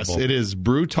quaffable. Yes, it is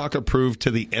Brew Talk approved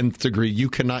to the nth degree. You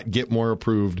cannot get more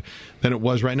approved than it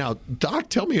was right now. Doc,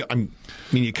 tell me.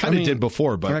 You kind of did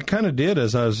before, but I kind of did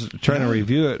as I was trying to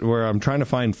review it, where I'm trying to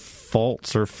find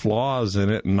faults or flaws in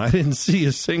it, and I didn't see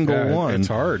a single one. It's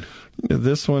hard.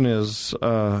 This one is,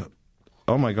 oh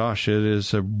my gosh, it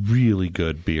is a really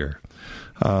good beer.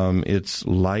 It's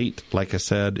light, like I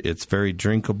said. It's very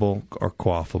drinkable or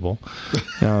quaffable.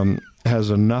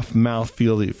 Has enough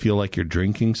mouthfeel that you feel like you're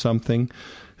drinking something.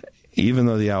 Even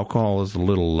though the alcohol is a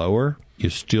little lower,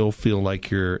 you still feel like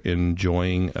you're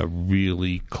enjoying a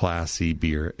really classy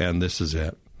beer, and this is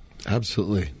it.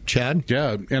 Absolutely. Chad?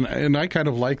 Yeah, and I kind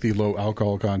of like the low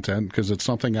alcohol content because it's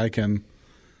something I can...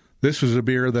 This was a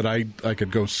beer that I could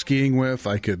go skiing with,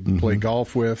 I could play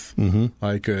golf with,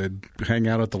 I could hang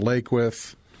out at the lake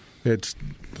with. It's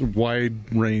a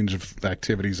wide range of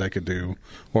activities I could do,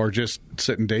 or just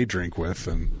sit and day drink with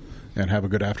and have a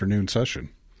good afternoon session.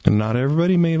 And not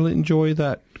everybody may enjoy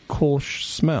that Kolsch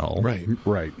smell.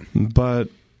 Right. But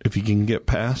if you can get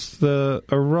past the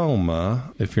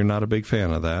aroma, if you're not a big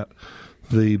fan of that,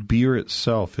 the beer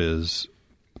itself it's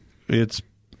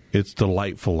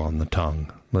delightful on the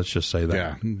tongue. Let's just say that.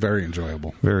 Yeah, very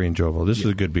enjoyable. Very enjoyable. This is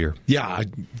a good beer. Yeah,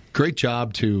 great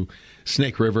job to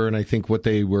Snake River, and I think what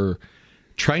they were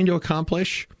trying to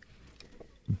accomplish,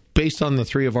 based on the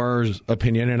three of ours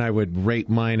opinion, and I would rate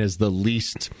mine as the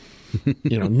least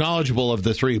knowledgeable of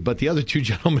the three, but the other two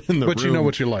gentlemen in the room. But you know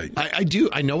what you like. I do.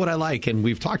 I know what I like, and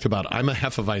we've talked about it. I'm a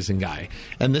Hefeweizen guy,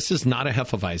 and this is not a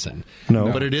Hefeweizen.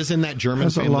 No. But it is in that German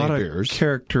has family a lot of beers. Of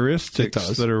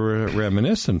characteristics that are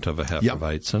reminiscent of a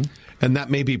Hefeweizen. Yep. And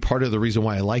that may be part of the reason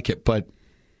why I like it, but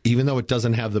even though it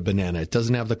doesn't have the banana, it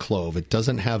doesn't have the clove, it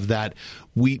doesn't have that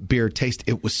wheat beer taste,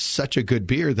 it was such a good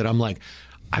beer that I'm like,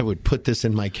 I would put this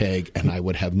in my keg and I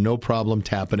would have no problem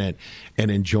tapping it and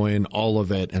enjoying all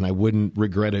of it, and I wouldn't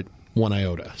regret it one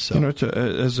iota. So,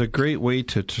 as a great way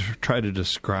to try to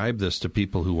describe this to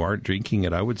people who aren't drinking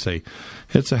it, I would say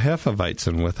it's a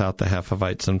Hefeweizen without the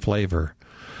Hefeweizen flavor.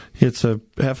 It's a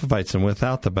Hefeweizen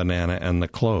without the banana and the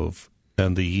clove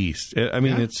and the yeast. I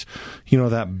mean, it's,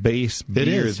 that base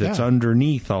beer that's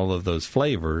underneath all of those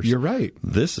flavors. You're right.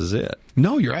 This is it.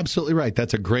 No, you're absolutely right.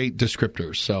 That's a great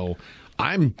descriptor. So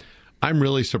I'm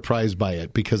really surprised by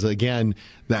it because, again,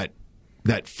 that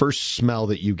first smell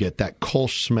that you get, that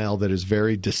Kolsch smell that is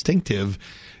very distinctive,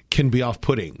 can be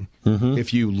off-putting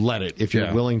if you let it, if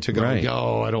you're willing to go,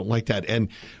 oh, I don't like that. And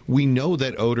we know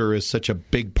that odor is such a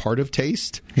big part of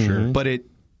taste, but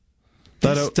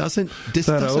this doesn't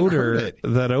hurt it.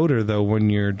 That odor, though,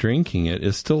 when you're drinking it,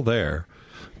 is still there,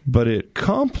 but it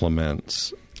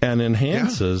complements and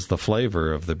enhances the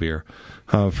flavor of the beer.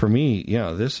 For me,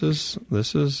 this is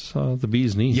the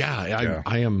bee's knees.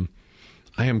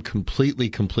 I am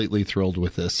completely thrilled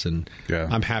with this, and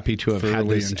I'm happy to have had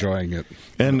this enjoying it.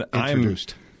 And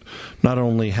introduced. not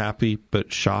only happy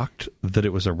but shocked that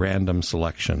it was a random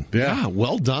selection. Yeah,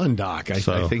 well done, Doc. I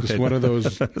think it's that one of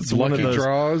those lucky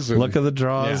draws. Luck of the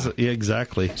draws, yeah,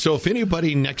 exactly. So if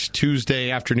anybody next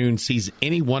Tuesday afternoon sees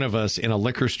any one of us in a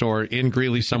liquor store in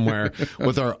Greeley somewhere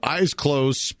with our eyes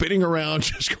closed, spinning around,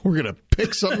 just we're going to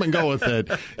pick something and go with it,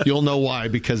 you'll know why,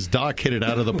 because Doc hit it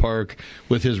out of the park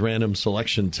with his random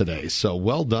selection today. So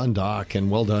well done, Doc,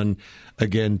 and well done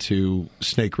again to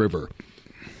Snake River.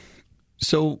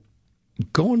 So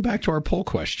going back to our poll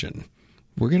question,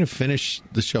 we're going to finish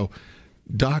the show.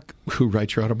 Doc, who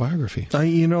writes your autobiography?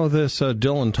 This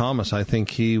Dylan Thomas, I think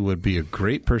he would be a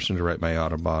great person to write my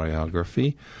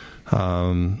autobiography.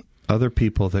 Other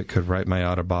people that could write my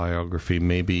autobiography,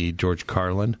 maybe George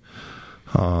Carlin.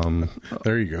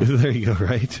 There you go. There you go,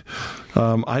 right?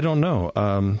 I don't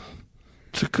know.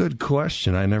 It's a good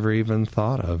question. I never even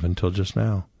thought of until just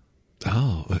now.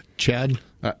 Oh, Chad?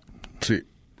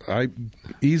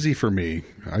 Easy for me.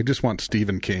 I just want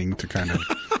Stephen King to kind of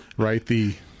write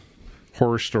the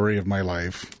horror story of my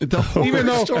life. The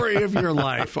horror story of your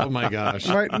life. Oh, my gosh.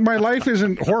 My life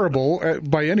isn't horrible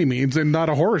by any means and not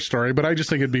a horror story, but I just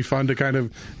think it'd be fun to kind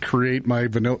of create my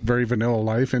very vanilla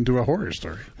life into a horror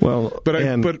story. Well,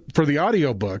 but for the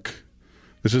audiobook,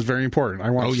 this is very important. I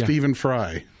want Stephen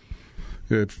Fry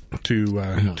to do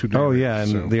and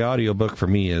the audiobook for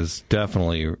me is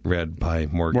definitely read by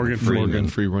Morgan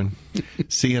Freeman.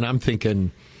 See, and I'm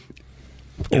thinking,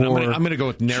 and I'm going to go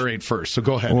with narrate first, so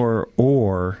go ahead.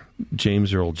 Or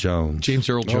James Earl Jones. James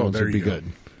Earl Jones would be good.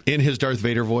 In his Darth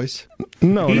Vader voice?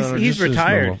 No, he's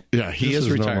retired. Yeah, he is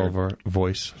retired. Normal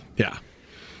voice. Yeah.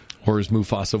 Or his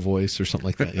Mufasa voice or something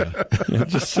like that, yeah.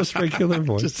 Just his regular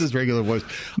voice. Just his regular voice.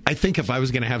 I think if I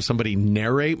was going to have somebody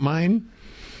narrate mine,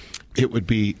 it would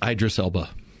be Idris Elba.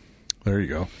 There you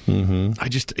go.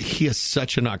 Mm-hmm. He has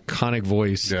such an iconic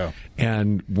voice. Yeah.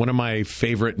 And one of my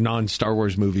favorite non-Star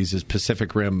Wars movies is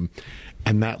Pacific Rim.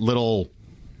 And that little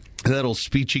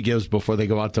speech he gives before they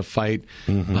go out to fight,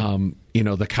 the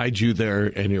kaiju there,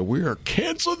 and we are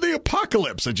canceling the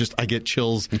apocalypse. I get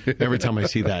chills every time I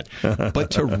see that.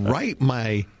 But to write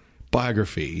my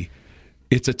biography,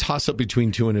 it's a toss-up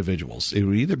between two individuals. It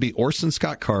would either be Orson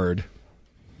Scott Card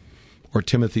or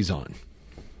Timothy Zahn.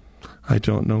 I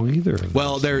don't know either of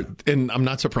well, and I'm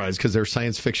not surprised because they're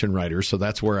science fiction writers, so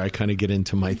that's where I kind of get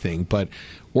into my thing. But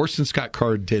Orson Scott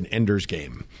Card did Ender's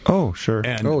Game. Oh, sure.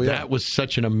 And that was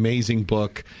such an amazing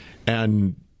book.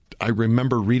 And I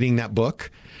remember reading that book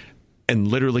and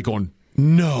literally going,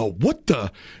 no, what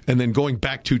the? And then going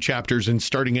back 2 chapters and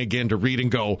starting again to read and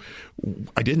go,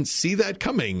 I didn't see that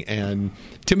coming. And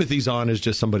Timothy Zahn is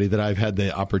just somebody that I've had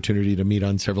the opportunity to meet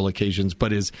on several occasions,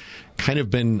 but has kind of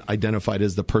been identified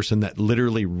as the person that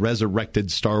literally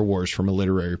resurrected Star Wars from a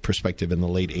literary perspective in the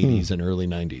late 80s and early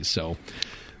 90s. So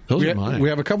those are mine. We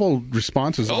have a couple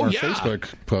responses on our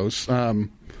Facebook posts.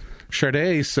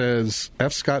 Sade says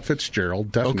F. Scott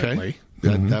Fitzgerald, definitely. Okay.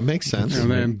 That makes sense.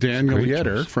 And then Daniel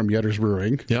Yetter from Yetter's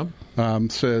Brewing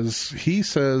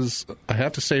says, I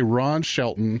have to say Ron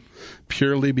Shelton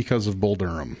purely because of Bull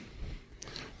Durham.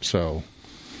 So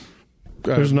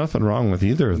there's nothing wrong with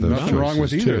either of those. Nothing wrong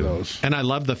with either of those. And I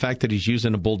love the fact that he's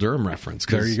using a Bull Durham reference.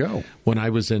 There you go. When I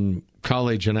was in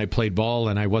college and I played ball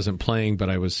and I wasn't playing,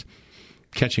 but I was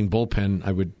catching bullpen,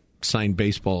 I would sign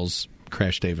baseballs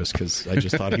Crash Davis because I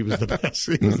just thought he was the best.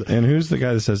 And who's the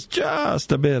guy that says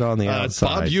just a bit on the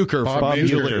outside? Bob Uecker.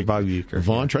 Bob Uecker.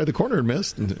 Vaughn tried the corner and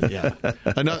missed. Yeah.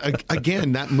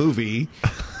 Again, that movie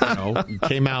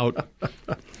came out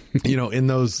in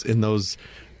those late 80s,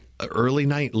 early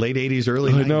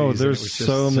 90s. I know, there's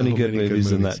so many good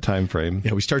movies in that time frame.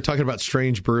 Yeah, we started talking about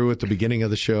Strange Brew at the beginning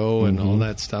of the show and all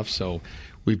that stuff, so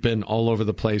we've been all over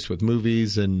the place with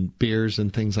movies and beers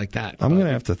and things like that. I'm going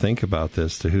to have to think about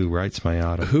this to who writes my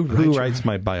who writes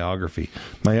my biography.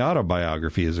 My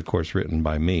autobiography is, of course, written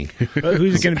by me.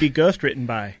 Who's it going to be ghost written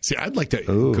by? See, I'd like to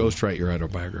ghostwrite your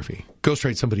autobiography.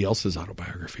 Ghostwrite somebody else's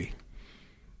autobiography.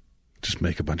 Just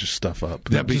make a bunch of stuff up.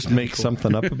 Just make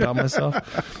something up about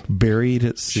myself. Buried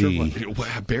at sea. Sure,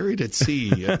 buried at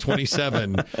sea at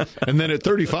 27. And then at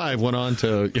 35 went on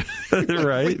to...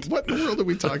 Right. What in the world are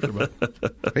we talking about?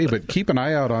 Hey, but keep an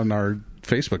eye out on our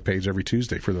Facebook page every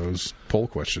Tuesday for those poll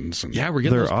questions. And we're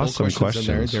getting those awesome poll questions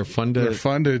in there. They're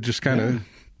fun to just kind of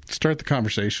start the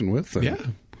conversation with.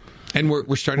 And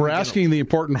we're starting. We're asking the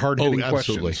important, hard-hitting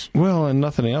questions. Well, and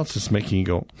nothing else is making you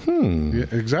go, Yeah,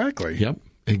 exactly. Yep.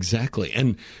 Exactly.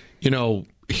 And,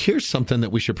 here's something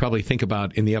that we should probably think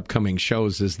about in the upcoming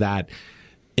shows is that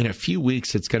in a few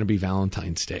weeks, it's going to be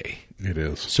Valentine's Day. It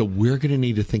is. So we're going to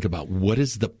need to think about what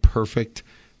is the perfect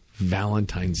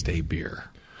Valentine's Day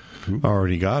beer.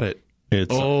 Already got it.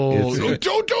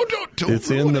 Don't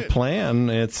It's in the plan.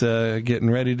 It's getting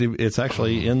ready to. It's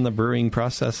actually in the brewing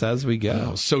process as we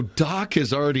go. Oh, so Doc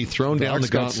has already thrown down the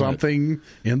gauntlet. Got something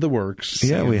in the works.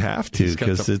 Yeah, we have to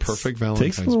because it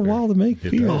takes a little while to make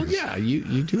beer. Oh yeah,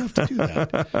 you do have to do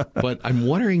that. But I'm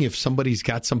wondering if somebody's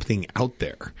got something out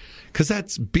there, because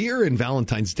that's beer and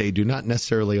Valentine's Day do not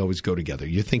necessarily always go together.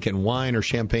 You're thinking wine or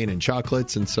champagne and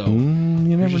chocolates, and so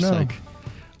you never know. Like,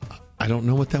 I don't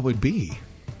know what that would be.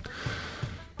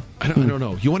 I don't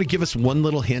know. You want to give us one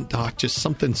little hint, Doc? Just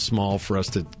something small for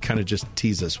us to kind of just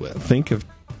tease us with. Think of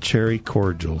cherry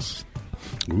cordials.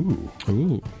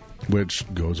 Ooh. Which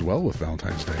goes well with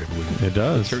Valentine's Day, I believe. It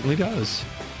does. It certainly does.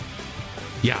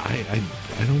 Yeah,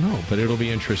 I don't know, but it'll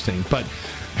be interesting. But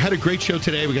had a great show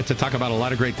today. We got to talk about a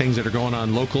lot of great things that are going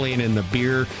on locally and in the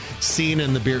beer scene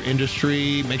and the beer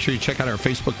industry. Make sure you check out our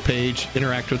Facebook page,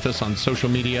 interact with us on social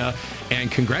media, and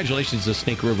congratulations to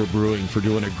Snake River Brewing for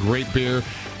doing a great beer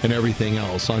and everything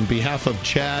else. On behalf of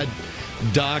Chad,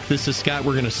 Doc, this is Scott.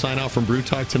 We're going to sign off from Brew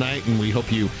Talk tonight, and we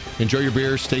hope you enjoy your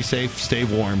beer, stay safe, stay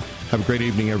warm. Have a great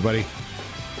evening, everybody.